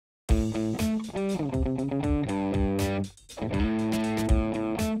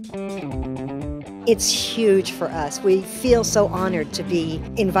It's huge for us. We feel so honored to be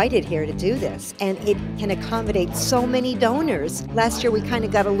invited here to do this, and it can accommodate so many donors. Last year we kind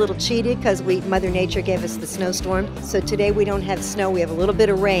of got a little cheated because Mother Nature gave us the snowstorm. So today we don't have snow, we have a little bit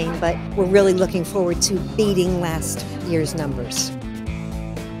of rain, but we're really looking forward to beating last year's numbers.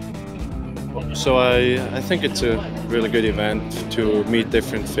 So I think it's a really good event to meet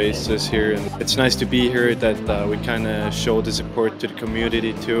different faces here, and it's nice to be here that we kind of show the support to the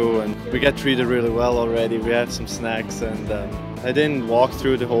community too, and we get treated really well already. We have some snacks, and I didn't walk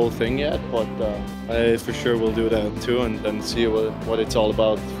through the whole thing yet, but I for sure will do that too and see what it's all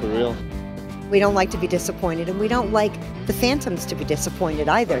about for real. We don't like to be disappointed, and we don't like the Phantoms to be disappointed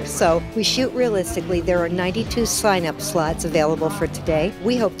either. So we shoot realistically. There are 92 sign-up slots available for today.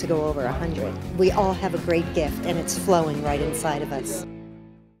 We hope to go over 100. We all have a great gift, and it's flowing right inside of us.